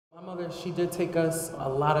My mother, she did take us a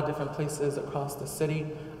lot of different places across the city.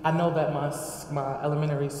 I know that my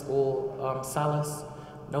elementary school, Solace,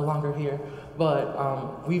 no longer here,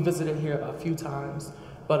 but we visited here a few times.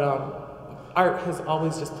 But art has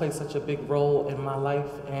always just played such a big role in my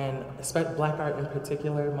life, and especially black art in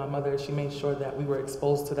particular. My mother, she made sure that we were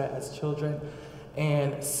exposed to that as children,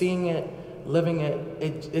 and seeing it, living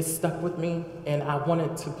it, it stuck with me, and I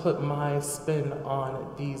wanted to put my spin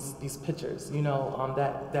on these pictures, you know,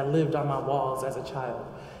 that lived on my walls as a child.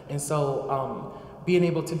 And so being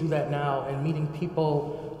able to do that now and meeting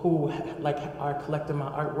people who like are collecting my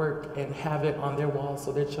artwork and have it on their walls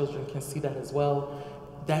so their children can see that as well,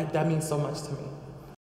 that means so much to me.